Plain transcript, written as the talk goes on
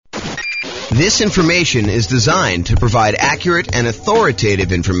This information is designed to provide accurate and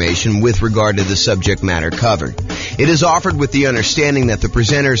authoritative information with regard to the subject matter covered. It is offered with the understanding that the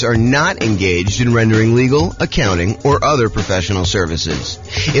presenters are not engaged in rendering legal, accounting, or other professional services.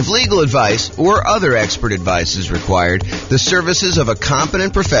 If legal advice or other expert advice is required, the services of a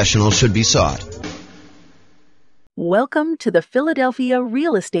competent professional should be sought. Welcome to the Philadelphia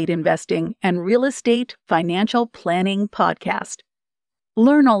Real Estate Investing and Real Estate Financial Planning Podcast.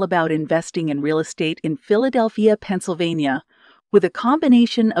 Learn all about investing in real estate in Philadelphia, Pennsylvania, with a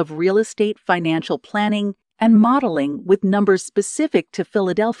combination of real estate financial planning and modeling with numbers specific to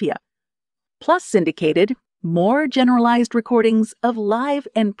Philadelphia, plus syndicated, more generalized recordings of live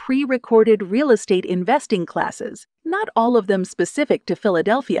and pre-recorded real estate investing classes, not all of them specific to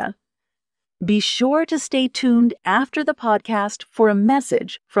Philadelphia. Be sure to stay tuned after the podcast for a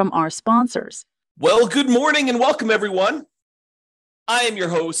message from our sponsors. Well, good morning and welcome, everyone. I am your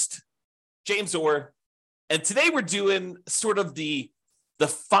host, James Orr, and today we're doing sort of the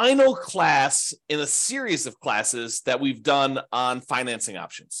final class in a series of classes that we've done on financing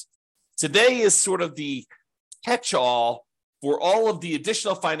options. Today is sort of the catch-all for all of the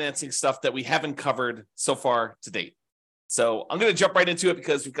additional financing stuff that we haven't covered so far to date. So I'm going to jump right into it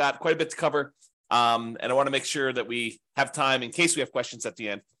because we've got quite a bit to cover, and I want to make sure that we have time in case we have questions at the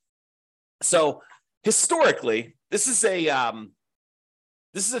end. So historically, this is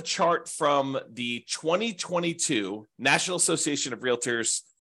a chart from the 2022 National Association of Realtors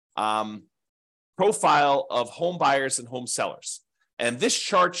profile of home buyers and home sellers. And this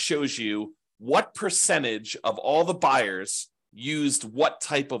chart shows you what percentage of all the buyers used what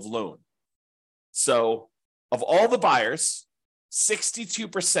type of loan. So of all the buyers,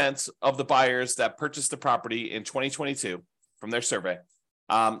 62% of the buyers that purchased the property in 2022 from their survey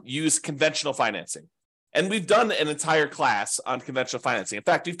used conventional financing. And we've done an entire class on conventional financing. In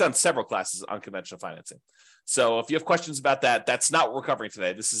fact, we've done several classes on conventional financing. So if you have questions about that, that's not what we're covering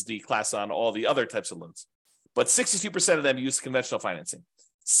today. This is the class on all the other types of loans. But 62% of them used conventional financing.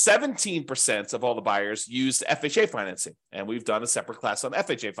 17% of all the buyers used FHA financing. And we've done a separate class on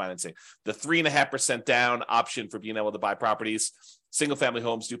FHA financing. The 3.5% down option for being able to buy properties, single-family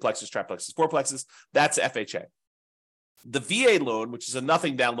homes, duplexes, triplexes, fourplexes, that's FHA. The VA loan, which is a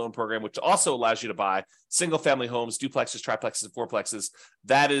nothing down loan program, which also allows you to buy single-family homes, duplexes, triplexes, and fourplexes,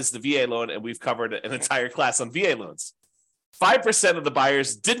 that is the VA loan, and we've covered an entire class on VA loans. 5% of the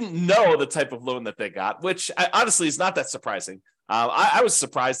buyers didn't know the type of loan that they got, which honestly is not that surprising. I was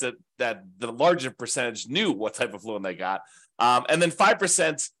surprised that the larger percentage knew what type of loan they got. And then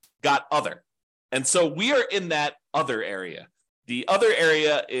 5% got other. And so we are in that other area. The other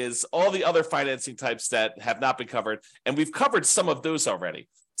area is all the other financing types that have not been covered, and we've covered some of those already.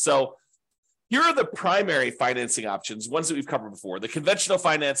 So here are the primary financing options, ones that we've covered before. The conventional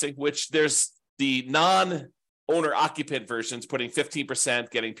financing, which there's the non-owner-occupant versions, putting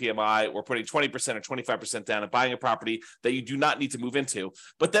 15%, getting PMI, or putting 20% or 25% down and buying a property that you do not need to move into.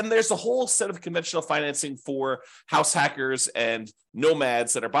 But then there's a whole set of conventional financing for house hackers and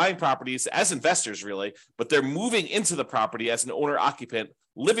nomads that are buying properties as investors, really, but they're moving into the property as an owner-occupant,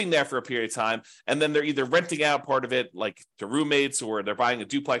 living there for a period of time, and then they're either renting out part of it, like to roommates, or they're buying a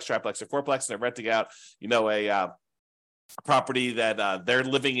duplex, triplex, or fourplex, and they're renting out, a property that they're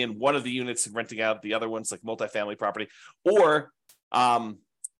living in one of the units and renting out the other ones, like multifamily property, or I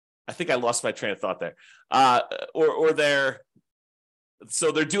think I lost my train of thought there, or they're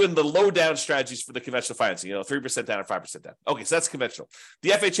doing the low down strategies for the conventional financing, 3% down or 5% down. Okay, so that's conventional. The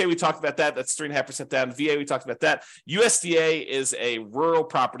FHA, we talked about that. That's 3.5% down. VA, we talked about that. USDA is a rural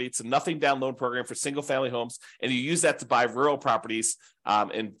property. It's a nothing down loan program for single family homes, and you use that to buy rural properties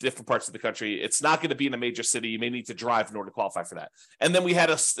in different parts of the country. It's not going to be in a major city. You may need to drive in order to qualify for that. And then we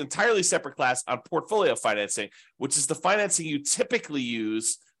had an entirely separate class on portfolio financing, which is the financing you typically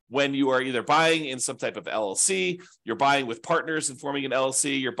use when you are either buying in some type of LLC, you're buying with partners and forming an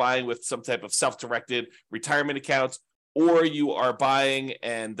LLC, you're buying with some type of self-directed retirement account, or you are buying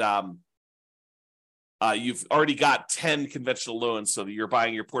and you've already got 10 conventional loans, so that you're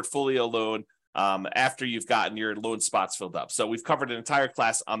buying your portfolio loan after you've gotten your loan spots filled up. So we've covered an entire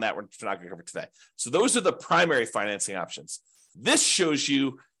class on that. We're not going to cover today. So those are the primary financing options. This shows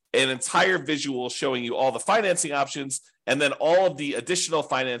you an entire visual showing you all the financing options and then all of the additional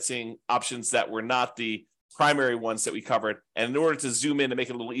financing options that were not the primary ones that we covered. And in order to zoom in and make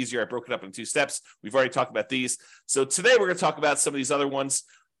it a little easier, I broke it up in 2 steps. We've already talked about these. So today we're going to talk about some of these other ones.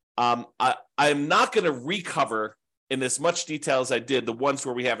 I'm not going to recover in as much detail as I did the ones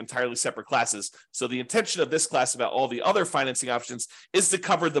where we have entirely separate classes. So the intention of this class about all the other financing options is to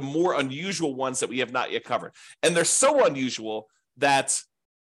cover the more unusual ones that we have not yet covered. And they're so unusual that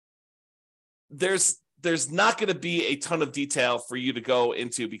there's not going to be a ton of detail for you to go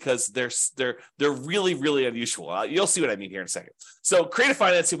into because they're really, really unusual. You'll see what I mean here in a second. So creative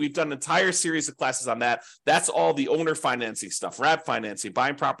financing, we've done an entire series of classes on that. That's all the owner financing stuff, wrap financing,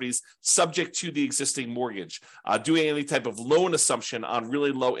 buying properties subject to the existing mortgage, doing any type of loan assumption on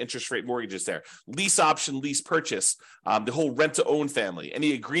really low interest rate mortgages there, lease option, lease purchase, the whole rent to own family,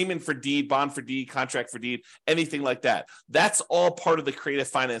 any agreement for deed, bond for deed, contract for deed, anything like that. That's all part of the creative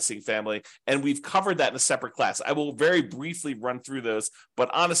financing family. And we've covered that in a separate class. I will very briefly run through those, but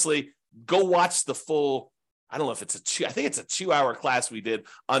honestly, go watch the full, I don't know if it's I think it's a 2-hour class we did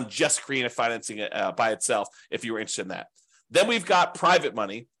on just creative financing by itself, if you were interested in that. Then we've got private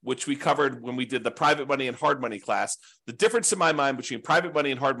money, which we covered when we did the private money and hard money class. The difference in my mind between private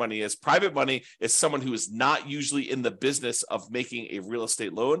money and hard money is private money is someone who is not usually in the business of making a real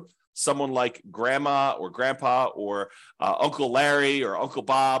estate loan. Someone like grandma or grandpa or Uncle Larry or Uncle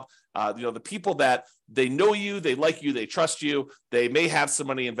Bob, the people that they know you, they like you, they trust you. They may have some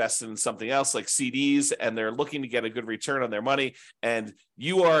money invested in something else like CDs, and they're looking to get a good return on their money. And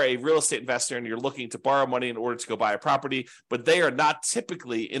you are a real estate investor and you're looking to borrow money in order to go buy a property, but they are not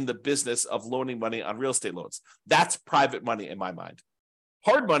typically in the business of loaning money on real estate loans. That's private money in my mind.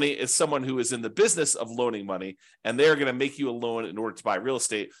 Hard money is someone who is in the business of loaning money, and they're going to make you a loan in order to buy real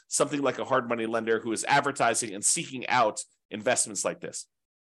estate, something like a hard money lender who is advertising and seeking out investments like this.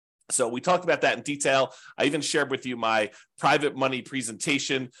 So we talked about that in detail. I even shared with you my private money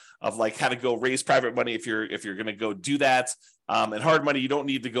presentation of like how to go raise private money if you're going to go do that. And hard money, you don't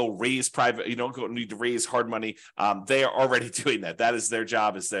need to go raise private. You don't need to raise hard money. They are already doing that. That is their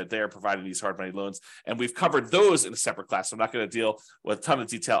job, is that they're providing these hard money loans. And we've covered those in a separate class. So I'm not going to deal with a ton of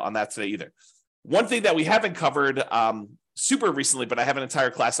detail on that today either. One thing that we haven't covered super recently, but I have an entire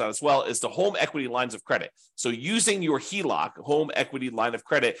class on as well, is the home equity lines of credit. So using your HELOC, home equity line of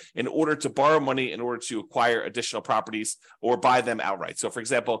credit, in order to borrow money in order to acquire additional properties or buy them outright. So for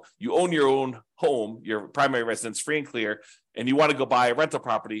example, you own your own home, your primary residence free and clear, and you want to go buy a rental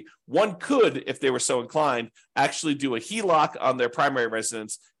property. One could, if they were so inclined, actually do a HELOC on their primary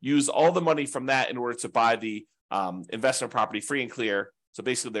residence, use all the money from that in order to buy the investment property free and clear. So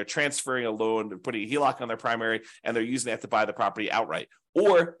basically, they're transferring a loan, they're putting a HELOC on their primary, and they're using that to buy the property outright.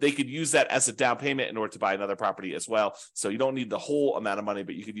 Or they could use that as a down payment in order to buy another property as well. So you don't need the whole amount of money,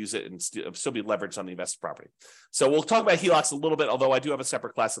 but you could use it and still be leveraged on the invested property. So we'll talk about HELOCs a little bit, although I do have a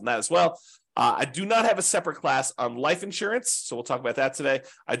separate class on that as well. I do not have a separate class on life insurance, so we'll talk about that today.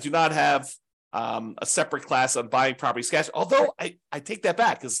 I do not have a separate class on buying properties cash, although I take that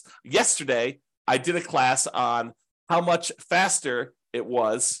back, because yesterday I did a class on how much faster it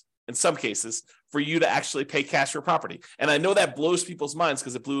was, in some cases, for you to actually pay cash for property. And I know that blows people's minds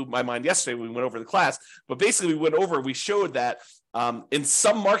because it blew my mind yesterday when we went over the class. But basically, we showed that in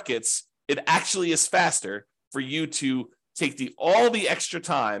some markets, it actually is faster for you to take all the extra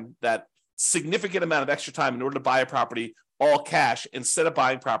time, that significant amount of extra time in order to buy a property, all cash, instead of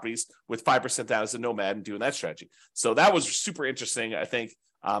buying properties with 5% down as a nomad and doing that strategy. So that was super interesting, I think,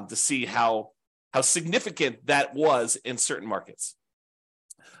 to see how significant that was in certain markets.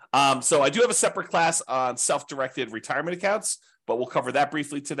 So I do have a separate class on self-directed retirement accounts, but we'll cover that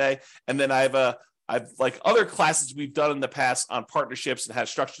briefly today. And then I've like other classes we've done in the past on partnerships and how to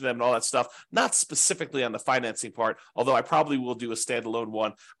structure them and all that stuff, not specifically on the financing part, although I probably will do a standalone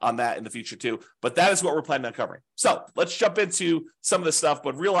one on that in the future too. But that is what we're planning on covering. So let's jump into some of the stuff,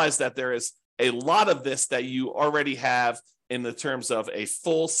 but realize that there is a lot of this that you already have in the terms of a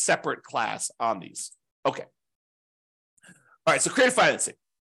full separate class on these. Okay. All right, so creative financing.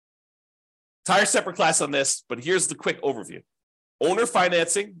 Entire separate class on this, but here's the quick overview. Owner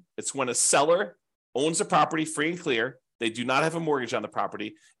financing, it's when a seller owns a property free and clear, they do not have a mortgage on the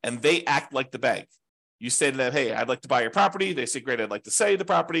property, and they act like the bank. You say to them, hey, I'd like to buy your property. They say, great, I'd like to sell you the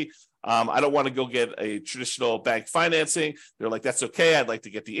property. I don't want to go get a traditional bank financing. They're like, that's okay. I'd like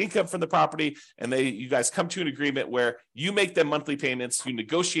to get the income from the property. And you guys come to an agreement where you make them monthly payments, you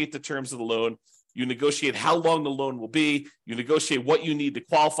negotiate the terms of the loan, you negotiate how long the loan will be. You negotiate what you need to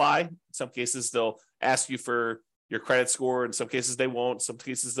qualify. In some cases, they'll ask you for your credit score. In some cases, they won't. Some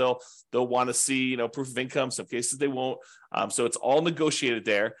cases, they'll want to see, proof of income. Some cases, they won't. So it's all negotiated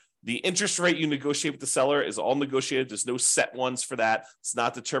there. The interest rate you negotiate with the seller is all negotiated. There's no set ones for that. It's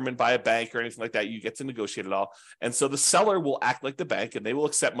not determined by a bank or anything like that. You get to negotiate it all. And so the seller will act like the bank, and they will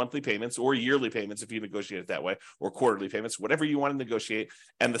accept monthly payments or yearly payments if you negotiate it that way, or quarterly payments, whatever you want to negotiate.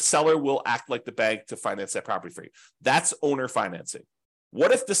 And the seller will act like the bank to finance that property for you. That's owner financing.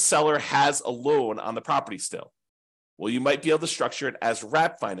 What if the seller has a loan on the property still? Well, you might be able to structure it as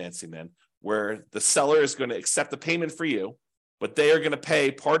wrap financing then, where the seller is going to accept the payment for you, but they are going to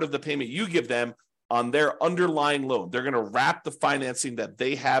pay part of the payment you give them on their underlying loan. They're going to wrap the financing that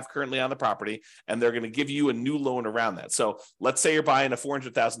they have currently on the property, and they're going to give you a new loan around that. So let's say you're buying a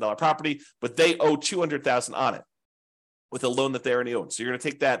 $400,000 property, but they owe $200,000 on it with a loan that they already own. So you're going to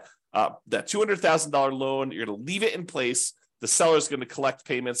take that $200,000 loan, you're going to leave it in place. The seller is going to collect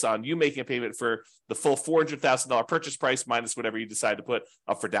payments on you making a payment for the full $400,000 purchase price minus whatever you decide to put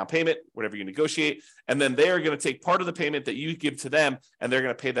up for down payment, whatever you negotiate. And then they are going to take part of the payment that you give to them, and they're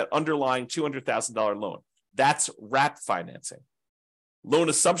going to pay that underlying $200,000 loan. That's wrap financing. Loan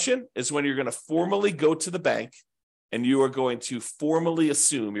assumption is when you're going to formally go to the bank and you are going to formally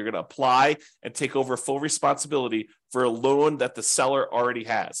assume, you're going to apply and take over full responsibility for a loan that the seller already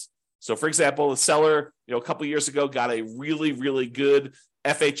has. So, for example, the seller, a couple of years ago got a really, really good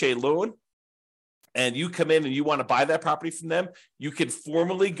FHA loan, and you come in and you want to buy that property from them. You can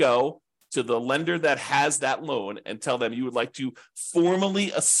formally go to the lender that has that loan and tell them you would like to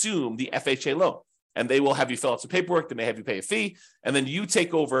formally assume the FHA loan. And they will have you fill out some paperwork. They may have you pay a fee, and then you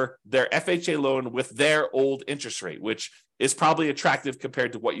take over their FHA loan with their old interest rate, which is probably attractive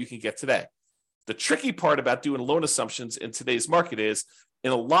compared to what you can get today. The tricky part about doing loan assumptions in today's market is,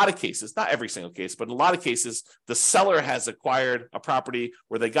 in a lot of cases, not every single case, but in a lot of cases, the seller has acquired a property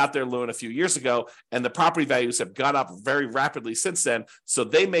where they got their loan a few years ago, and the property values have gone up very rapidly since then. So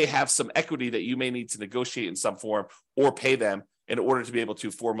they may have some equity that you may need to negotiate in some form or pay them in order to be able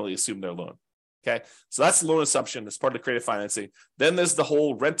to formally assume their loan. Okay, so that's the loan assumption. That's part of the creative financing. Then there's the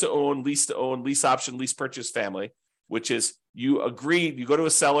whole rent to own, lease option, lease purchase family, which is you agree, you go to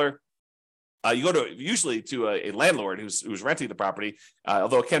a seller. You go to usually to a landlord who's renting the property,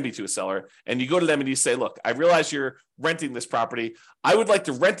 although it can be to a seller, and you go to them and you say, look, I realize you're renting this property. I would like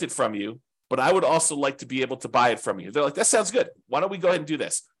to rent it from you, but I would also like to be able to buy it from you. They're like, that sounds good. Why don't we go ahead and do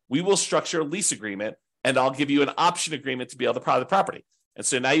this? We will structure a lease agreement, and I'll give you an option agreement to be able to buy the property. And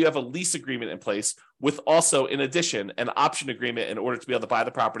so now you have a lease agreement in place with also, in addition, an option agreement in order to be able to buy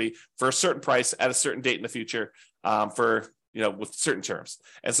the property for a certain price at a certain date in the future with certain terms.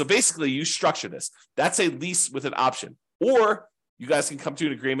 And so basically you structure this. That's a lease with an option. Or you guys can come to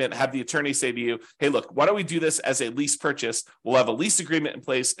an agreement and have the attorney say to you, hey, look, why don't we do this as a lease purchase? We'll have a lease agreement in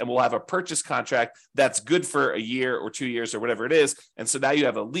place, and we'll have a purchase contract that's good for a year or 2 years or whatever it is. And so now you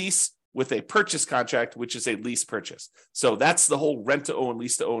have a lease with a purchase contract, which is a lease purchase. So that's the whole rent to own,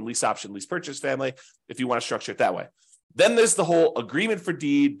 lease option, lease purchase family, if you want to structure it that way. Then there's the whole agreement for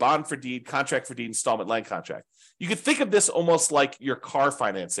deed, bond for deed, contract for deed, installment land contract. You could think of this almost like your car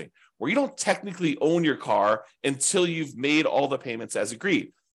financing, where you don't technically own your car until you've made all the payments as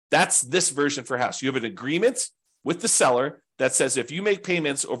agreed. That's this version for house. You have an agreement with the seller that says if you make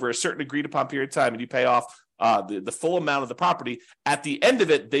payments over a certain agreed upon period of time and you pay off the full amount of the property, at the end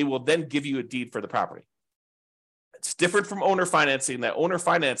of it, they will then give you a deed for the property. It's different from owner financing. That owner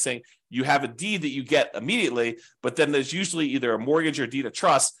financing, you have a deed that you get immediately, but then there's usually either a mortgage or deed of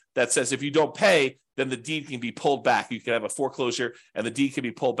trust that says if you don't pay, then the deed can be pulled back. You can have a foreclosure and the deed can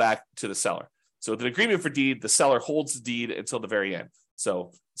be pulled back to the seller. So with an agreement for deed, the seller holds the deed until the very end.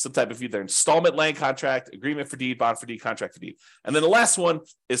 So some type of either installment land contract, agreement for deed, bond for deed, contract for deed. And then the last one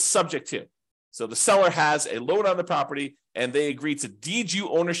is subject to. So the seller has a loan on the property and they agree to deed you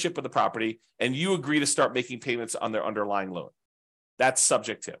ownership of the property, and you agree to start making payments on their underlying loan. That's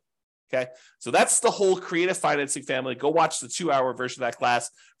subject to. Okay, so that's the whole creative financing family. Go watch the 2-hour version of that class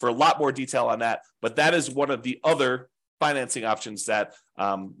for a lot more detail on that. But that is one of the other financing options that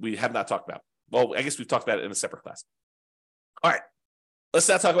we have not talked about. Well, I guess we've talked about it in a separate class. All right, let's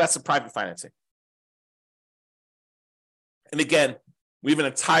now talk about some private financing. And again, we have an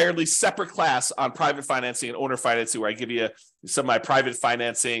entirely separate class on private financing and owner financing where I give you some of my private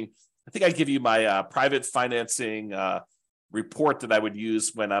financing. I think I give you my private financing report that I would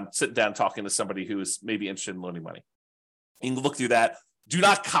use when I'm sitting down talking to somebody who is maybe interested in loaning money. You can look through that. Do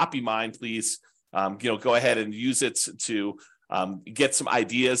not copy mine, please. Go ahead and use it to get some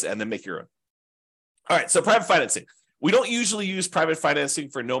ideas and then make your own. All right, so private financing. We don't usually use private financing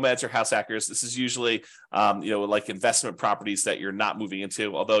for nomads or house hackers. This is usually, like investment properties that you're not moving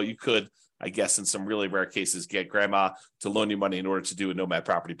into, although you could, I guess, in some really rare cases, get grandma to loan you money in order to do a nomad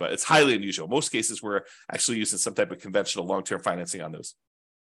property, but it's highly unusual. Most cases, we're actually using some type of conventional long-term financing on those.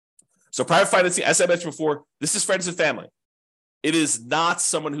 So private financing, as I mentioned before, this is friends and family. It is not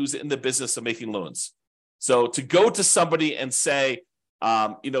someone who's in the business of making loans. So to go to somebody and say,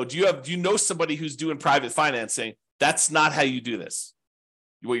 do you know somebody who's doing private financing? That's not how you do this.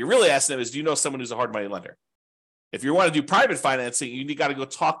 What you're really asking them is, do you know someone who's a hard money lender? If you want to do private financing, you got to go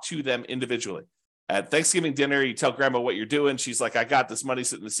talk to them individually. at Thanksgiving dinner, you tell grandma what you're doing. She's like, I got this money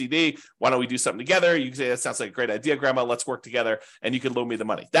sitting in the CD. Why don't we do something together? You can say, that sounds like a great idea, grandma. Let's work together. And you can loan me the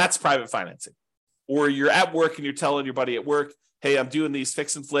money. That's private financing. Or you're at work and you're telling your buddy at work, hey, I'm doing these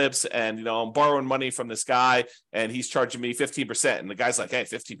fix and flips and, I'm borrowing money from this guy and he's charging me 15%. And the guy's like, hey,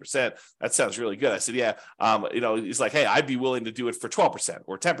 15%, that sounds really good. I said, yeah. He's like, hey, I'd be willing to do it for 12%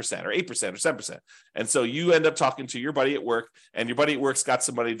 or 10% or 8% or 7%. And so you end up talking to your buddy at work and your buddy at work's got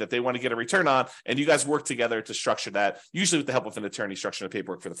some money that they want to get a return on. And you guys work together to structure that, usually with the help of an attorney structuring the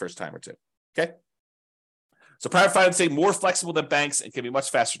paperwork for the first time or two. Okay. So private financing, more flexible than banks and can be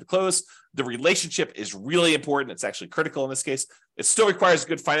much faster to close. The relationship is really important. It's actually critical in this case. It still requires a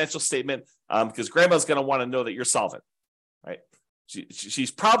good financial statement because grandma's going to want to know that you're solvent, right?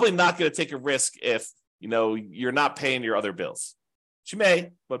 She's probably not going to take a risk if, you're not paying your other bills. She may,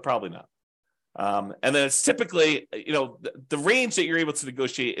 but probably not. And then it's typically, the range that you're able to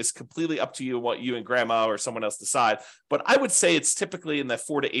negotiate is completely up to you and what you and grandma or someone else decide. But I would say it's typically in the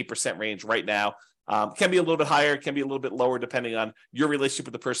 4 to 8% range right now. Can be a little bit higher, can be a little bit lower, depending on your relationship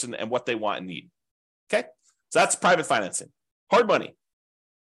with the person and what they want and need. Okay, so that's private financing. Hard money,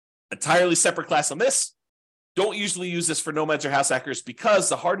 entirely separate class on this. Don't usually use this for nomads or house hackers because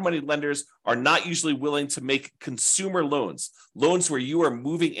the hard money lenders are not usually willing to make consumer loans where you are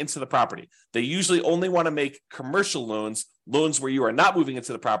moving into the property. They usually only want to make commercial loans where you are not moving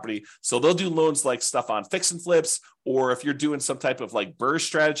into the property. So they'll do loans like stuff on fix and flips, or if you're doing some type of like BRRRR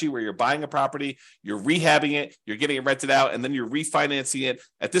strategy where you're buying a property, you're rehabbing it, you're getting it rented out, and then you're refinancing it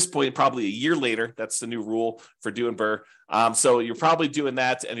at this point, probably a year later. That's the new rule for doing BRRRR. So you're probably doing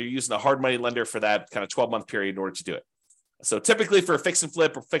that and you're using a hard money lender for that kind of 12-month period in order to do it. So typically for a fix and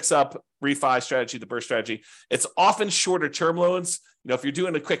flip or fix up refi strategy, the BRRRR strategy, it's often shorter term loans. If you're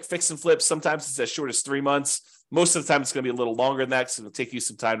doing a quick fix and flip, sometimes it's as short as 3 months. Most of the time, it's going to be a little longer than that because it'll take you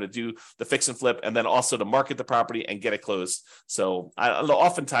some time to do the fix and flip and then also to market the property and get it closed. So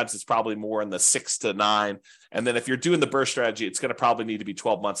oftentimes it's probably more in the 6 to 9. And then if you're doing the BRRRR strategy, it's going to probably need to be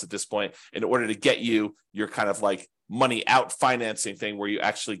 12 months at this point in order to get you your kind of like money out financing thing where you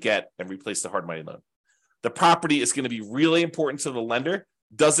actually get and replace the hard money loan. The property is going to be really important to the lender.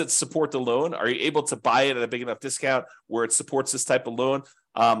 Does it support the loan? Are you able to buy it at a big enough discount where it supports this type of loan?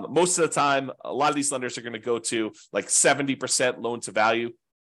 Most of the time, a lot of these lenders are going to go to like 70% loan to value,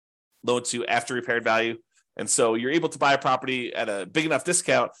 loan to after repaired value. And so you're able to buy a property at a big enough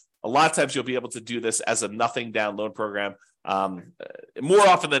discount. A lot of times you'll be able to do this as a nothing down loan program. More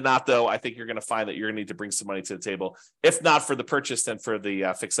often than not, though, I think you're going to find that you're going to need to bring some money to the table, if not for the purchase, then for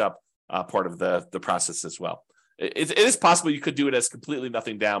the fix up part of the process as well. It is possible you could do it as completely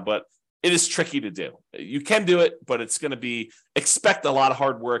nothing down, but it is tricky to do. You can do it, but it's going to expect a lot of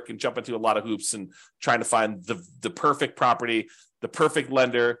hard work and jump into a lot of hoops and trying to find the perfect property, the perfect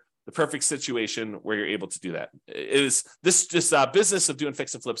lender, the perfect situation where you're able to do that. This business of doing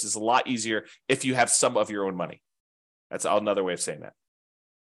fix and flips is a lot easier if you have some of your own money. That's another way of saying that.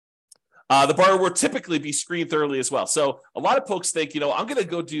 The borrower will typically be screened thoroughly as well. So a lot of folks think, I'm going to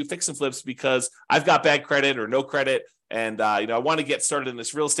go do fix and flips because I've got bad credit or no credit. And, I want to get started in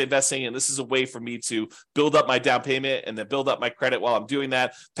this real estate investing. And this is a way for me to build up my down payment and then build up my credit while I'm doing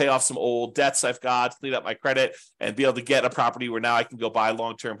that, pay off some old debts I've got, clean up my credit and be able to get a property where now I can go buy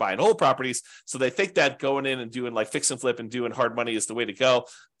long-term buy and hold properties. So they think that going in and doing like fix and flip and doing hard money is the way to go.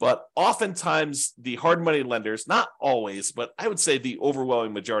 But oftentimes the hard money lenders, not always, but I would say the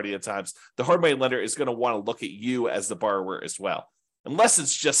overwhelming majority of times, the hard money lender is going to want to look at you as the borrower as well. Unless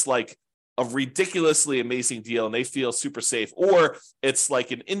it's just like a ridiculously amazing deal and they feel super safe, or it's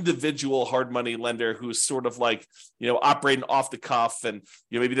like an individual hard money lender who's sort of like, operating off the cuff and,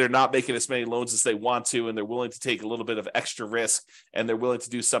 maybe they're not making as many loans as they want to, and they're willing to take a little bit of extra risk and they're willing to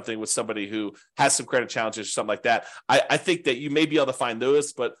do something with somebody who has some credit challenges or something like that. I think that you may be able to find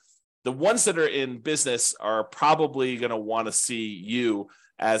those, but the ones that are in business are probably going to want to see you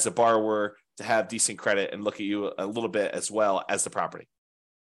as a borrower to have decent credit and look at you a little bit as well as the property.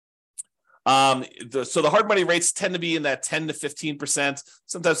 So the hard money rates tend to be in that 10 to 15%,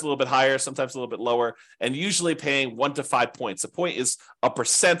 sometimes a little bit higher, sometimes a little bit lower, and usually paying 1 to 5 points. A point is a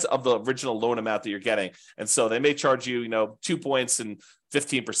percent of the original loan amount that you're getting. And so they may charge you, 2 points and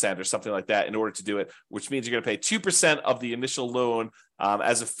 15% or something like that in order to do it, which means you're going to pay 2% of the initial loan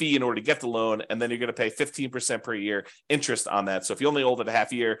as a fee in order to get the loan. And then you're going to pay 15% per year interest on that. So if you only hold it a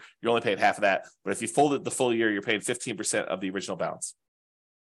half year, you're only paying half of that. But if you fold it the full year, you're paying 15% of the original balance.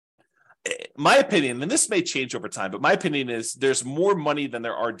 My opinion, and this may change over time, but my opinion is there's more money than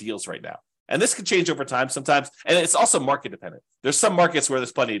there are deals right now. And this can change over time sometimes. And it's also market dependent. There's some markets where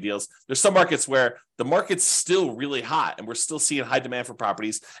there's plenty of deals. There's some markets where the market's still really hot and we're still seeing high demand for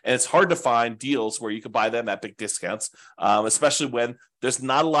properties. And it's hard to find deals where you can buy them at big discounts, especially when there's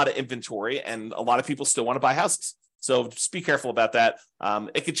not a lot of inventory and a lot of people still want to buy houses. So just be careful about that.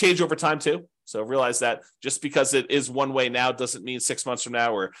 It can change over time too. So realize that just because it is one way now doesn't mean 6 months from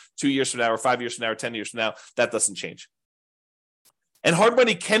now or 2 years from now or 5 years from now or 10 years from now, that doesn't change. And hard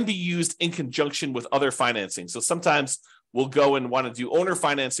money can be used in conjunction with other financing. So sometimes we'll go and want to do owner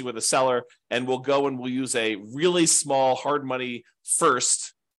financing with a seller, and we'll go and we'll use a really small hard money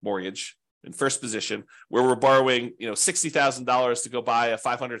first mortgage in first position, where we're borrowing, $60,000 to go buy a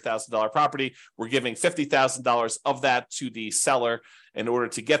 $500,000 property. We're giving $50,000 of that to the seller in order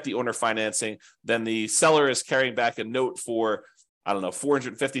to get the owner financing. Then the seller is carrying back a note for,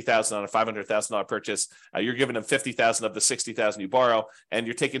 $450,000 on a $500,000 purchase. You're giving them $50,000 of the $60,000 you borrow, and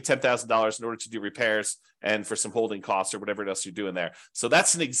you're taking $10,000 in order to do repairs and for some holding costs or whatever else you're doing there. So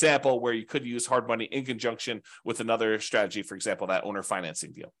that's an example where you could use hard money in conjunction with another strategy, for example, that owner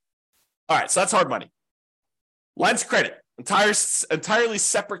financing deal. All right, so that's hard money. Lines of credit, entirely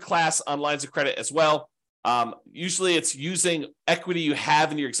separate class on lines of credit as well. Usually it's using equity you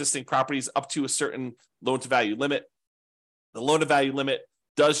have in your existing properties up to a certain loan-to-value limit. The loan-to-value limit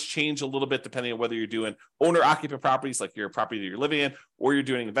does change a little bit depending on whether you're doing owner-occupant properties, like your property that you're living in, or you're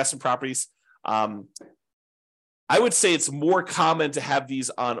doing investment properties. I would say it's more common to have these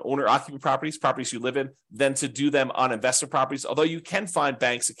on owner-occupant properties you live in, than to do them on investment properties, although you can find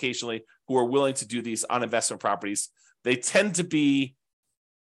banks occasionally who are willing to do these on investment properties. They tend to be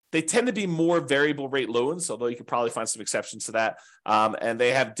more variable rate loans, although you could probably find some exceptions to that. And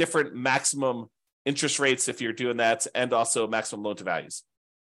they have different maximum interest rates if you're doing that, and also maximum loan to values.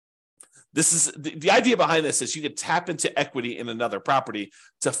 This is the idea behind this is you can tap into equity in another property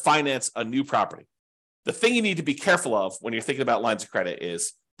to finance a new property. The thing you need to be careful of when you're thinking about lines of credit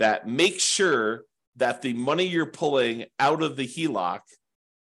is that make sure that the money you're pulling out of the HELOC,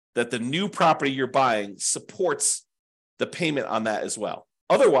 that the new property you're buying supports the payment on that as well.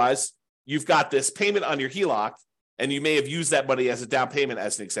 Otherwise, you've got this payment on your HELOC, and you may have used that money as a down payment,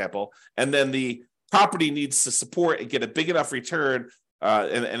 as an example, and then the property needs to support and get a big enough return,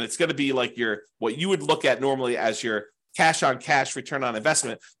 and it's going to be like what you would look at normally as your cash on cash return on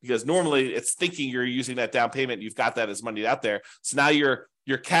investment, because normally it's thinking you're using that down payment, you've got that as money out there. So now your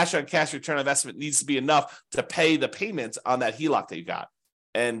cash on cash return on investment needs to be enough to pay the payments on that HELOC that you got.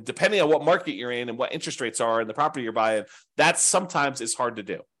 And depending on what market you're in and what interest rates are in the property you're buying, that sometimes is hard to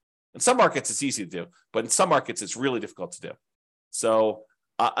do. In some markets, it's easy to do, but in some markets, it's really difficult to do. So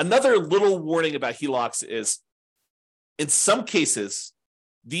another little warning about HELOCs is, in some cases,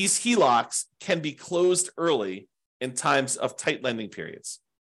 these HELOCs can be closed early in times of tight lending periods.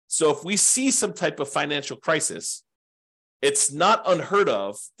 So if we see some type of financial crisis, it's not unheard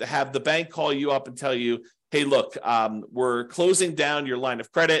of to have the bank call you up and tell you, hey, look, we're closing down your line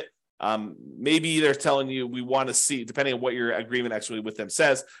of credit. Maybe they're telling you we want to see, depending on what your agreement actually with them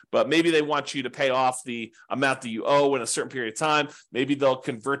says, but maybe they want you to pay off the amount that you owe in a certain period of time. Maybe they'll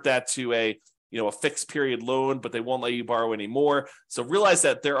convert that to a fixed period loan, but they won't let you borrow anymore. So realize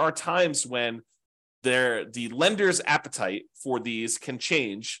that there are times when the lender's appetite for these can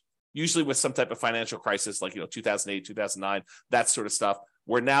change, usually with some type of financial crisis, like 2008, 2009, that sort of stuff,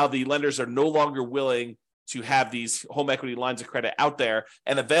 where now the lenders are no longer willing to have these home equity lines of credit out there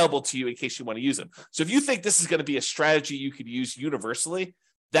and available to you in case you want to use them. So if you think this is going to be a strategy you could use universally,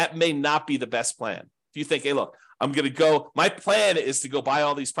 that may not be the best plan. If you think, hey, look, I'm going to go, my plan is to go buy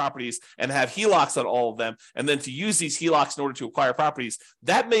all these properties and have HELOCs on all of them, and then to use these HELOCs in order to acquire properties,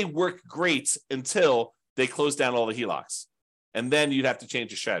 that may work great until they close down all the HELOCs. And then you'd have to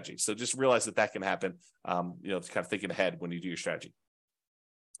change your strategy. So just realize that can happen, kind of thinking ahead when you do your strategy.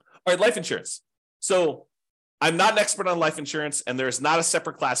 All right, life insurance. So I'm not an expert on life insurance, and there's not a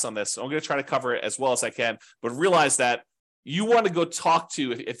separate class on this. So I'm going to try to cover it as well as I can, but realize that you want to go talk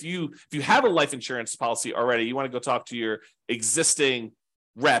to, if you have a life insurance policy already, you want to go talk to your existing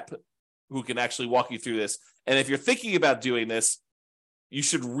rep who can actually walk you through this. And if you're thinking about doing this, you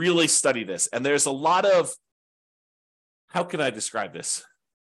should really study this. And there's a lot of, how can I describe this?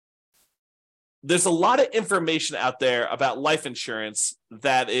 There's a lot of information out there about life insurance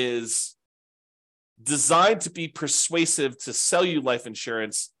that is designed to be persuasive to sell you life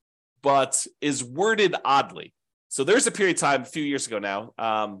insurance, but is worded oddly. So there's a period of time a few years ago now,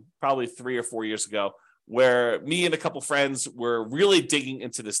 probably 3 or 4 years ago, where me and a couple friends were really digging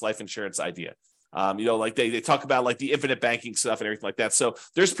into this life insurance idea. Like they talk about like the infinite banking stuff and everything like that. So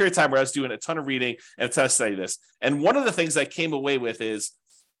there's a period of time where I was doing a ton of reading and a ton of study this. And one of the things I came away with is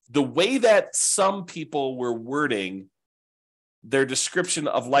the way that some people were wording their description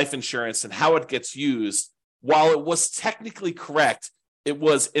of life insurance and how it gets used, while it was technically correct, it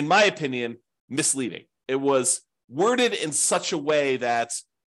was, in my opinion, misleading. It was worded in such a way that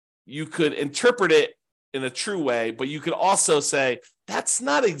you could interpret it in a true way, but you could also say, that's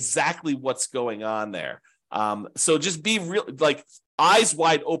not exactly what's going on there. So just be real, like eyes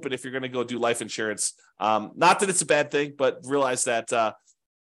wide open if you're going to go do life insurance. Not that it's a bad thing, but realize that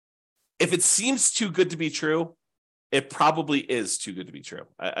if it seems too good to be true, it probably is too good to be true.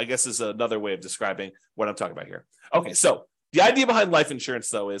 I guess is another way of describing what I'm talking about here. Okay, so the idea behind life insurance,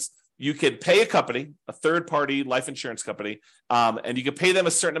 though, is you could pay a company, a third-party life insurance company, and you could pay them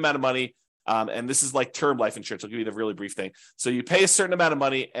a certain amount of money. And this is like term life insurance. I'll give you the really brief thing. So you pay a certain amount of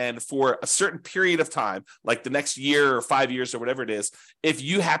money, and for a certain period of time, like the next year or 5 years or whatever it is, if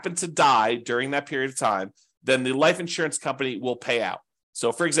you happen to die during that period of time, then the life insurance company will pay out.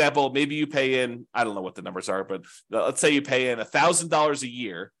 So, for example, maybe you pay in, I don't know what the numbers are, but let's say you pay in $1,000 a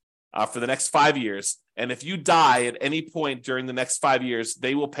year for the next 5 years. And if you die at any point during the next 5 years,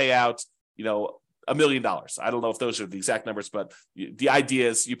 they will pay out, $1 million. I don't know if those are the exact numbers, but the idea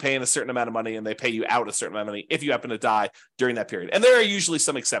is you pay in a certain amount of money and they pay you out a certain amount of money if you happen to die during that period. And there are usually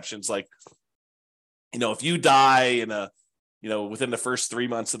some exceptions, like, if you die in within the first 3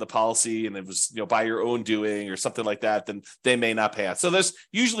 months of the policy and it was, by your own doing or something like that, then they may not pay out. So there's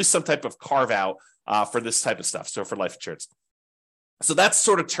usually some type of carve out for this type of stuff. So for life insurance. So that's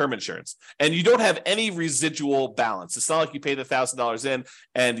sort of term insurance, and you don't have any residual balance. It's not like you pay the $1,000 in,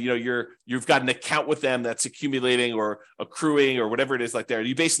 and you've got an account with them that's accumulating or accruing or whatever it is like there.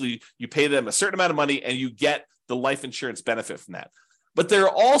 You pay them a certain amount of money, and you get the life insurance benefit from that. But there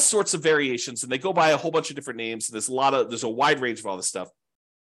are all sorts of variations, and they go by a whole bunch of different names. There's a wide range of all this stuff.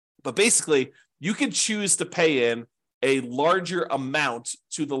 But basically, you can choose to pay in a larger amount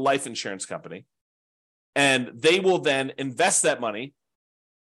to the life insurance company, and they will then invest that money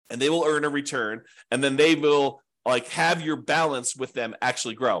and they will earn a return, and then they will have your balance with them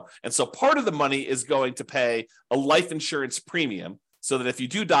actually grow. And so part of the money is going to pay a life insurance premium so that if you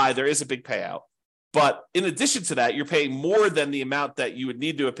do die, there is a big payout. But in addition to that, you're paying more than the amount that you would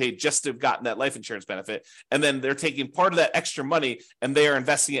need to have paid just to have gotten that life insurance benefit. And then they're taking part of that extra money and they are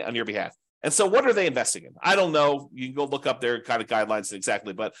investing it on your behalf. And so what are they investing in? I don't know. You can go look up their kind of guidelines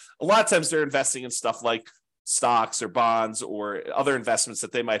exactly, but a lot of times they're investing in stuff like stocks or bonds or other investments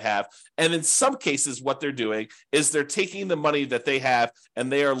that they might have. And in some cases, what they're doing is they're taking the money that they have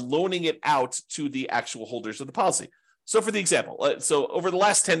and they are loaning it out to the actual holders of the policy. So for the example, so over the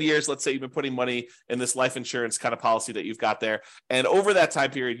last 10 years, let's say you've been putting money in this life insurance kind of policy that you've got there. And over that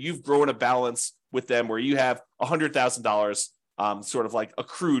time period, you've grown a balance with them where you have $100,000 sort of like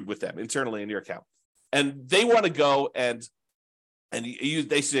accrued with them internally in your account. And they want to go and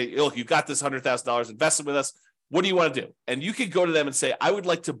they say, look, you've got this $100,000 invested with us. What do you want to do? And you could go to them and say, I would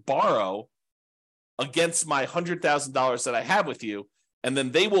like to borrow against my $100,000 that I have with you. And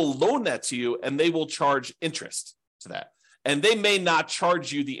then they will loan that to you and they will charge interest to that. And they may not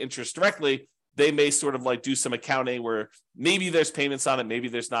charge you the interest directly. They may sort of do some accounting where maybe there's payments on it, maybe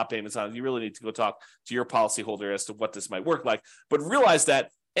there's not payments on it. You really need to go talk to your policyholder as to what this might work like. But realize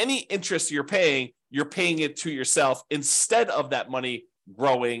that any interest you're paying it to yourself instead of that money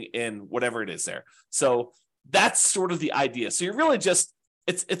growing in whatever it is there. So that's sort of the idea. So you're really just,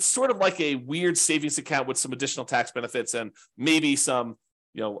 it's sort of like a weird savings account with some additional tax benefits and maybe some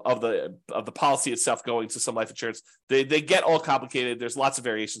of the policy itself going to some life insurance. They get all complicated. There's lots of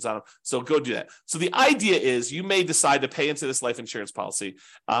variations on them. So go do that. So the idea is you may decide to pay into this life insurance policy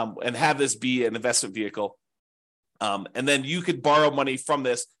and have this be an investment vehicle. And then you could borrow money from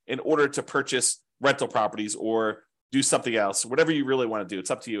this in order to purchase rental properties or do something else, whatever you really want to do.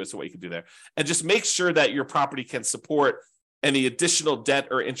 It's up to you as to what you can do there. And just make sure that your property can support any additional debt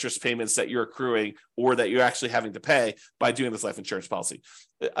or interest payments that you're accruing or that you're actually having to pay by doing this life insurance policy.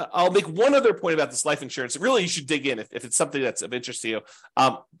 I'll make one other point about this life insurance. Really, you should dig in if it's something that's of interest to you.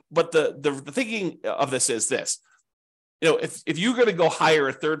 But the thinking of this is this. If you're going to go hire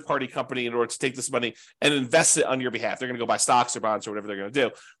a third-party company in order to take this money and invest it on your behalf, they're going to go buy stocks or bonds or whatever they're going to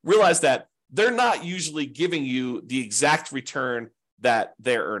do. Realize that they're not usually giving you the exact return that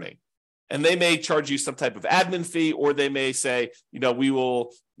they're earning. And they may charge you some type of admin fee, or they may say, we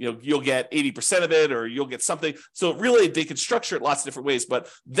will, you'll get 80% of it, or you'll get something. So really, they can structure it lots of different ways, but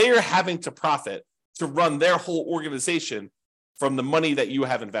they're having to profit to run their whole organization from the money that you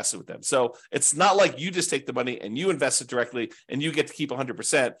have invested with them. So it's not like you just take the money and you invest it directly and you get to keep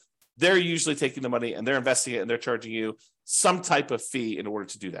 100%. They're usually taking the money and they're investing it and they're charging you some type of fee in order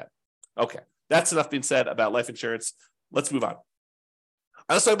to do that. Okay, that's enough being said about life insurance. Let's move on.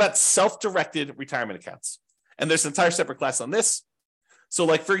 I was talking about self-directed retirement accounts. And there's an entire separate class on this. So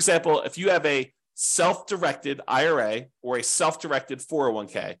like, for example, if you have a self-directed IRA or a self-directed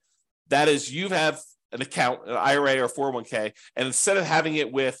 401k, that is, you have an account, an IRA or 401k, and instead of having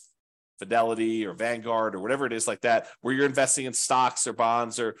it with Fidelity or Vanguard or whatever it is like that, where you're investing in stocks or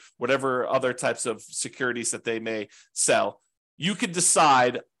bonds or whatever other types of securities that they may sell, you could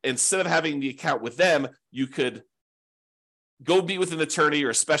decide, instead of having the account with them, you could go meet with an attorney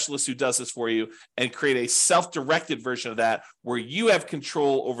or a specialist who does this for you and create a self-directed version of that where you have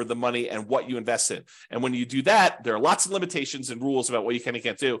control over the money and what you invest in. And when you do that, there are lots of limitations and rules about what you can and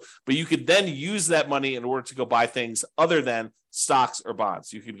can't do, but you could then use that money in order to go buy things other than stocks or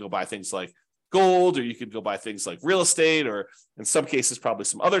bonds. You could go buy things like gold, or you could go buy things like real estate, or in some cases, probably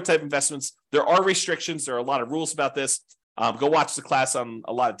some other type of investments. There are restrictions. There are a lot of rules about this. Go watch the class on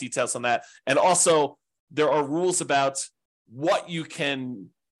a lot of details on that. And also there are rules about what you can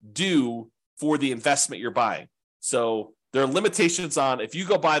do for the investment you're buying. So there are limitations on, if you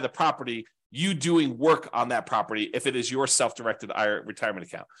go buy the property, you doing work on that property if it is your self-directed retirement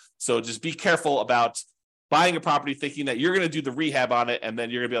account. So just be careful about buying a property thinking that you're going to do the rehab on it and then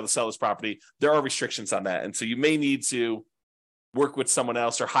you're going to be able to sell this property. There are restrictions on that. And so you may need to work with someone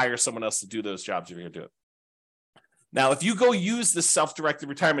else or hire someone else to do those jobs if you're going to do it. Now, if you go use the self-directed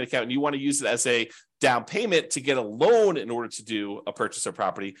retirement account and you want to use it as a down payment to get a loan in order to do a purchase of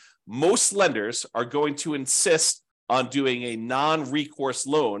property, most lenders are going to insist on doing a non-recourse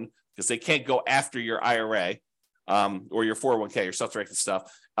loan because they can't go after your IRA or your 401k, your self-directed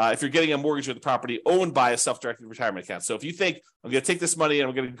stuff. If you're getting a mortgage with the property owned by a self-directed retirement account. So if you think, I'm going to take this money and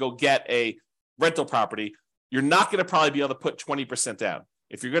I'm going to go get a rental property, you're not going to probably be able to put 20% down.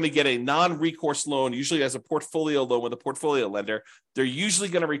 If you're going to get a non-recourse loan, usually as a portfolio loan with a portfolio lender, they're usually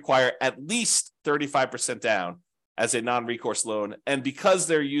going to require at least 35% down as a non-recourse loan. And because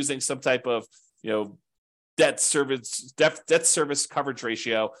they're using some type of, debt service coverage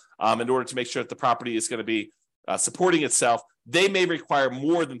ratio in order to make sure that the property is going to be supporting itself, they may require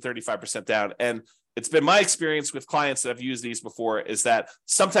more than 35% down. And it's been my experience with clients that have used these before is that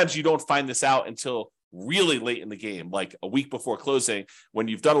sometimes you don't find this out until really late in the game, like a week before closing, when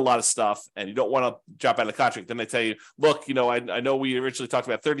you've done a lot of stuff and you don't want to drop out of the contract. Then they tell you, look, I know we originally talked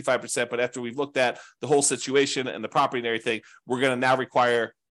about 35%, but after we've looked at the whole situation and the property and everything, we're going to now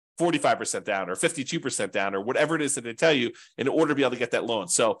require 45% down or 52% down or whatever it is that they tell you in order to be able to get that loan.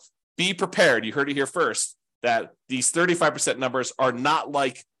 So be prepared. You heard it here first, that these 35% numbers are not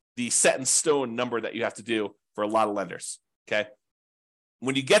like the set in stone number that you have to do for a lot of lenders. Okay.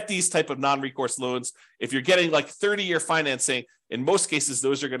 When you get these type of non-recourse loans, if you're getting like 30-year financing, in most cases,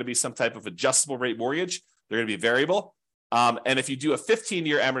 those are going to be some type of adjustable rate mortgage. They're going to be variable. And if you do a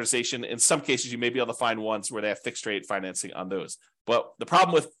 15-year amortization, in some cases, you may be able to find ones where they have fixed rate financing on those. But the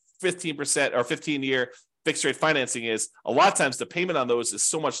problem with 15% or 15-year fixed rate financing is a lot of times the payment on those is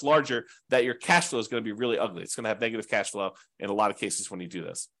so much larger that your cash flow is going to be really ugly. It's going to have negative cash flow in a lot of cases when you do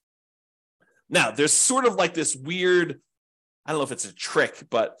this. Now, there's sort of like this weird, I don't know if it's a trick,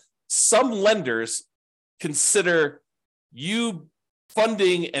 but some lenders consider you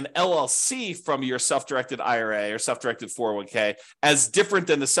funding an LLC from your self-directed IRA or self-directed 401k as different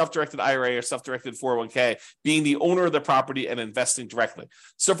than the self-directed IRA or self-directed 401k being the owner of the property and investing directly.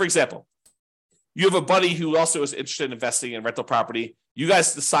 So, for example, you have a buddy who also is interested in investing in rental property. You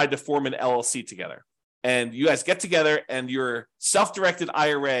guys decide to form an LLC together. And you guys get together and your self-directed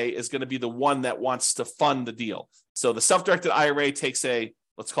IRA is going to be the one that wants to fund the deal. So the self-directed IRA takes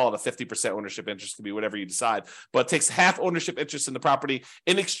let's call it a 50% ownership interest, could be whatever you decide, but it takes half ownership interest in the property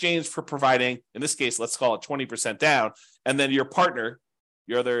in exchange for providing, in this case, let's call it 20% down. And then your partner,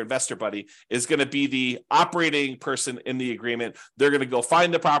 your other investor buddy, is going to be the operating person in the agreement. They're going to go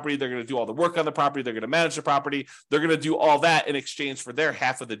find the property. They're going to do all the work on the property. They're going to manage the property. They're going to do all that in exchange for their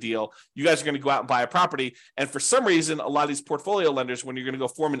half of the deal. You guys are going to go out and buy a property. And for some reason, a lot of these portfolio lenders, when you're going to go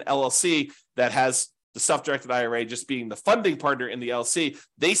form an LLC that has the self-directed IRA just being the funding partner in the LLC,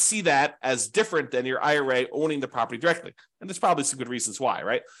 they see that as different than your IRA owning the property directly. And there's probably some good reasons why,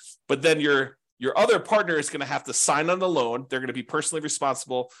 right? But then your other partner is going to have to sign on the loan. They're going to be personally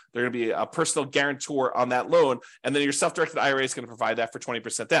responsible. They're going to be a personal guarantor on that loan. And then your self-directed IRA is going to provide that for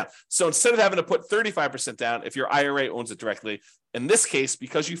 20% down. So instead of having to put 35% down, if your IRA owns it directly, in this case,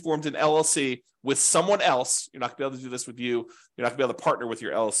 because you formed an LLC with someone else, you're not going to be able to do this with you. You're not going to be able to partner with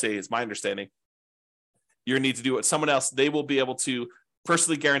your LLC, is my understanding. You're going to need to do it with someone else. They will be able to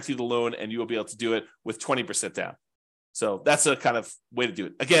personally guarantee the loan, and you will be able to do it with 20% down. So that's a kind of way to do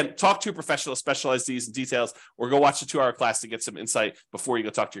it. Again, talk to a professional, specialize these in details, or go watch the 2-hour class to get some insight before you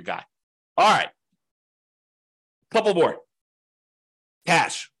go talk to your guy. All right. Couple more.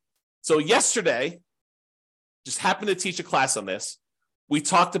 Cash. So yesterday, just happened to teach a class on this. We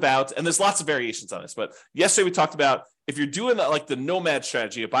talked about, and there's lots of variations on this, but yesterday we talked about if you're doing the nomad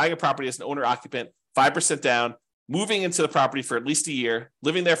strategy of buying a property as an owner occupant, 5% down, moving into the property for at least a year,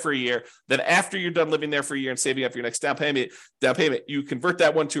 living there for a year, then after you're done living there for a year and saving up your next down payment, you convert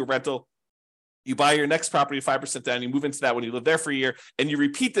that one to a rental. You buy your next property 5% down, you move into that when you live there for a year, and you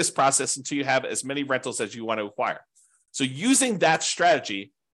repeat this process until you have as many rentals as you want to acquire. So using that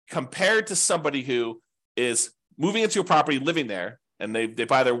strategy compared to somebody who is moving into a property, living there, and they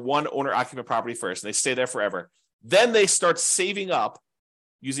buy their one owner occupant property first, and they stay there forever. Then they start saving up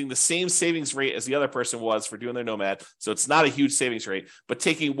using the same savings rate as the other person was for doing their nomad. So it's not a huge savings rate, but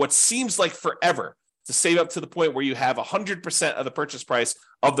taking what seems like forever to save up to the point where you have 100% of the purchase price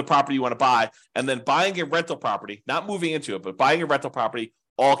of the property you want to buy, and then buying a rental property, not moving into it, but buying a rental property,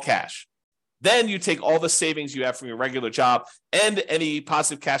 all cash. Then you take all the savings you have from your regular job and any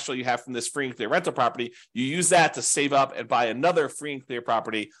positive cash flow you have from this free and clear rental property, you use that to save up and buy another free and clear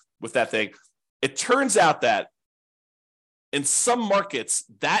property with that thing. It turns out that in some markets,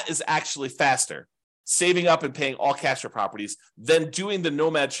 that is actually faster, saving up and paying all cash for properties, than doing the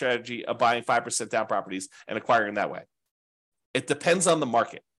nomad strategy of buying 5% down properties and acquiring that way. It depends on the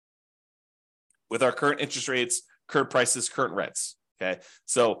market. With our current interest rates, current prices, current rents. Okay,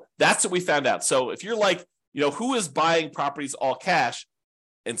 so that's what we found out. So if you're like, who is buying properties all cash?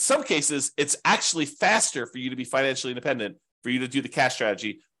 In some cases, it's actually faster for you to be financially independent, for you to do the cash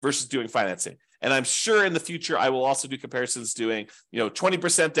strategy versus doing financing. And I'm sure in the future, I will also do comparisons doing,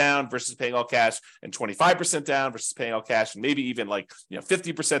 20% down versus paying all cash, and 25% down versus paying all cash, and maybe even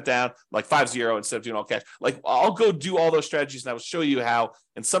 50% down, like 5-0 instead of doing all cash. I'll go do all those strategies, and I will show you how.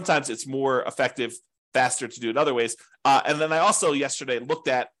 And sometimes it's more effective, faster to do it other ways. And then I also yesterday looked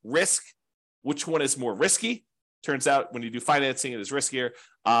at risk, which one is more risky. Turns out when you do financing, it is riskier.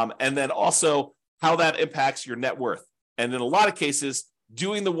 And then also how that impacts your net worth. And in a lot of cases,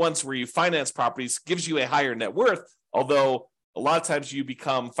 doing the ones where you finance properties gives you a higher net worth, although a lot of times you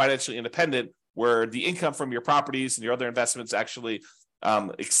become financially independent where the income from your properties and your other investments actually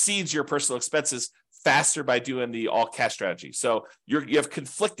exceeds your personal expenses faster by doing the all cash strategy. So you have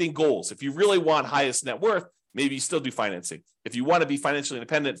conflicting goals. If you really want highest net worth, maybe you still do financing. If you want to be financially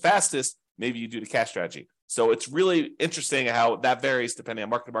independent fastest, maybe you do the cash strategy. So it's really interesting how that varies depending on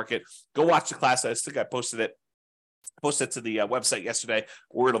market to market. Go watch the class. I think I posted it to the website yesterday,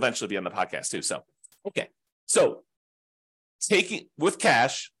 or it'll eventually be on the podcast too. So, okay. So taking with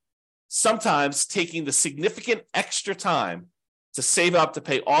cash, sometimes taking the significant extra time to save up to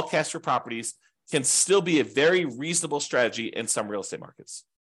pay all cash for properties can still be a very reasonable strategy in some real estate markets.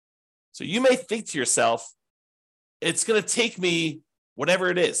 So you may think to yourself, it's going to take me whatever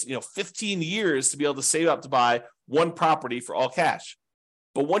it is, 15 years to be able to save up to buy one property for all cash.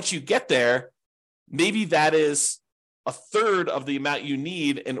 But once you get there, maybe that is a third of the amount you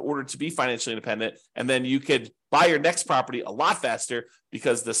need in order to be financially independent. And then you could buy your next property a lot faster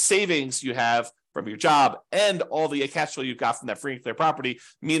because the savings you have from your job and all the cash flow you've got from that free and clear property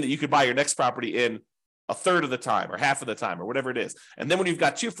mean that you could buy your next property in a third of the time or half of the time or whatever it is. And then when you've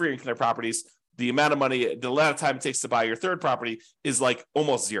got two free and clear properties, the amount of time it takes to buy your third property is like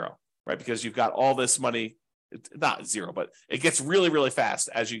almost zero, right? Because you've got all this money, not zero, but it gets really, really fast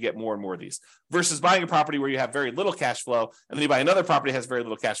as you get more and more of these versus buying a property where you have very little cash flow. And then you buy another property that has very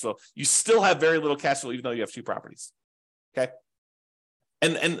little cash flow. You still have very little cash flow, even though you have two properties. Okay.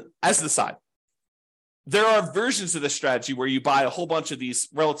 And as an aside, there are versions of this strategy where you buy a whole bunch of these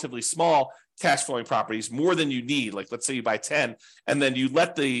relatively small cash flowing properties, more than you need. Like let's say you buy 10 and then you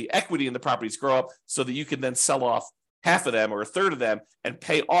let the equity in the properties grow up so that you can then sell off half of them or a third of them and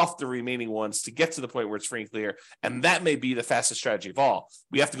pay off the remaining ones to get to the point where it's free and clear. And that may be the fastest strategy of all.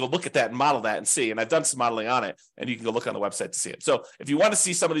 We have to go look at that and model that and see. And I've done some modeling on it and you can go look on the website to see it. So if you want to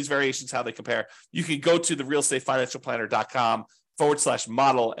see some of these variations, how they compare, you can go to the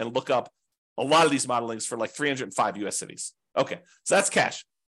realestateFinancialPlanner.com/model and look up a lot of these modelings for like 305 US cities. Okay. So that's cash.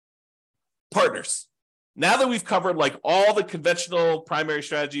 Partners. Now that we've covered like all the conventional primary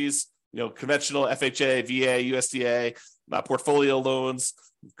strategies, conventional FHA, VA, USDA, portfolio loans.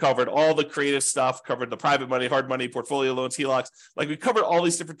 We've covered all the creative stuff, covered the private money, hard money, portfolio loans, HELOCs. Like we covered all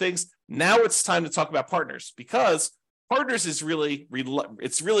these different things. Now it's time to talk about partners because partners is really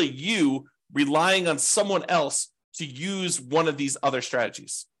you relying on someone else to use one of these other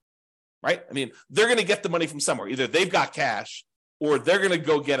strategies, right? I mean, they're going to get the money from somewhere. Either they've got cash or they're going to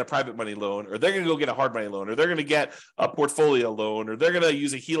go get a private money loan, or they're going to go get a hard money loan, or they're going to get a portfolio loan, or they're going to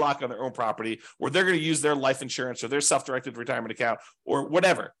use a HELOC on their own property, or they're going to use their life insurance or their self-directed retirement account or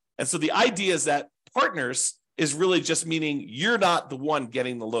whatever. And so the idea is that partners is really just meaning you're not the one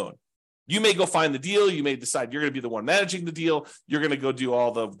getting the loan. You may go find the deal. You may decide you're going to be the one managing the deal. You're going to go do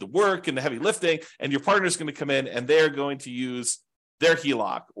all the work and the heavy lifting, and your partner's going to come in and they're going to use their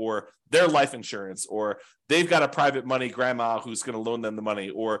HELOC or their life insurance, or they've got a private money grandma who's going to loan them the money,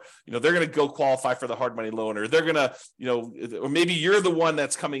 or they're going to go qualify for the hard money loan, or they're going to, or maybe you're the one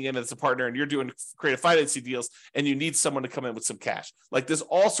that's coming in as a partner and you're doing creative financing deals and you need someone to come in with some cash. Like there's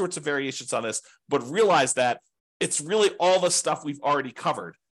all sorts of variations on this, but realize that it's really all the stuff we've already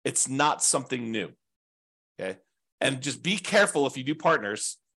covered. It's not something new. Okay. And just be careful if you do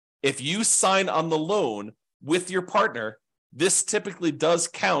partners. If you sign on the loan with your partner, this typically does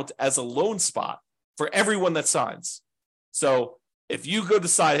count as a loan spot for everyone that signs. So if you go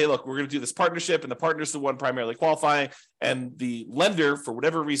decide, hey, look, we're going to do this partnership and the partner's the one primarily qualifying, and the lender, for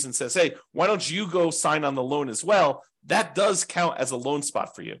whatever reason, says, hey, why don't you go sign on the loan as well? That does count as a loan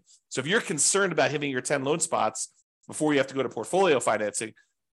spot for you. So if you're concerned about hitting your 10 loan spots before you have to go to portfolio financing,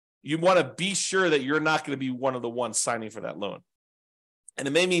 you want to be sure that you're not going to be one of the ones signing for that loan. And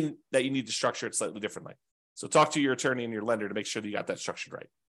it may mean that you need to structure it slightly differently. So talk to your attorney and your lender to make sure that you got that structured right.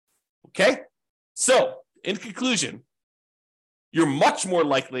 Okay? So in conclusion, you're much more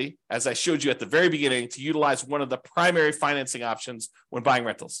likely, as I showed you at the very beginning, to utilize one of the primary financing options when buying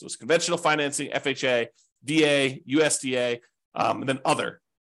rentals. So it's conventional financing, FHA, VA, USDA, and then other.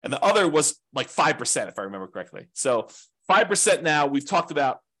 And the other was like 5%, if I remember correctly. So 5% now, we've talked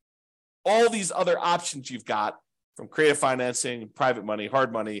about all these other options you've got, from creative financing, private money,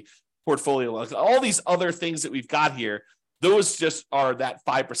 hard money, portfolio loans, all these other things that we've got here, those just are that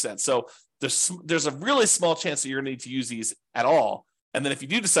 5%. So there's a really small chance that you're going to need to use these at all. And then if you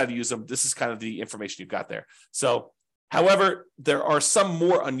do decide to use them, this is kind of the information you've got there. So, however, there are some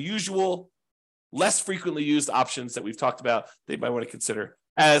more unusual, less frequently used options that we've talked about that you might want to consider,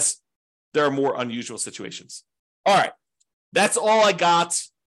 as there are more unusual situations. All right, that's all I got.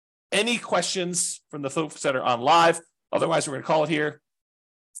 Any questions from the folks that are on live? Otherwise, we're going to call it here.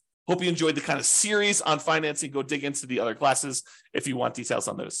 Hope you enjoyed the kind of series on financing. Go dig into the other classes if you want details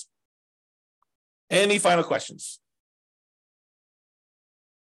on those. Any final questions?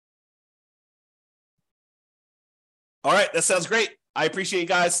 All right, that sounds great. I appreciate you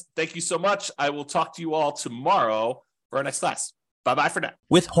guys. Thank you so much. I will talk to you all tomorrow for our next class. Bye-bye for now.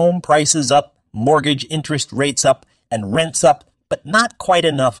 With home prices up, mortgage interest rates up, and rents up, but not quite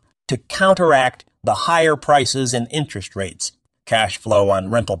enough to counteract the higher prices and interest rates. Cash flow on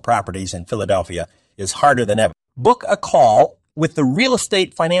rental properties in Philadelphia is harder than ever. Book a call with the Real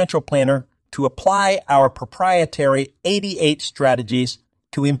Estate Financial Planner to apply our proprietary 88 strategies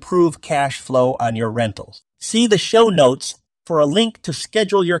to improve cash flow on your rentals. See the show notes for a link to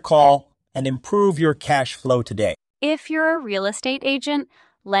schedule your call and improve your cash flow today. If you're a real estate agent,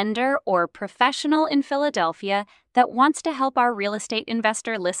 lender, or professional in Philadelphia that wants to help our real estate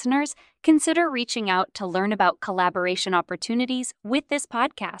investor listeners, consider reaching out to learn about collaboration opportunities with this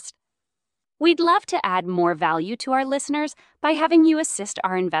podcast. We'd love to add more value to our listeners by having you assist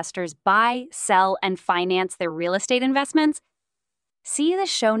our investors buy, sell, and finance their real estate investments. See the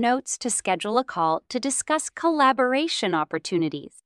show notes to schedule a call to discuss collaboration opportunities.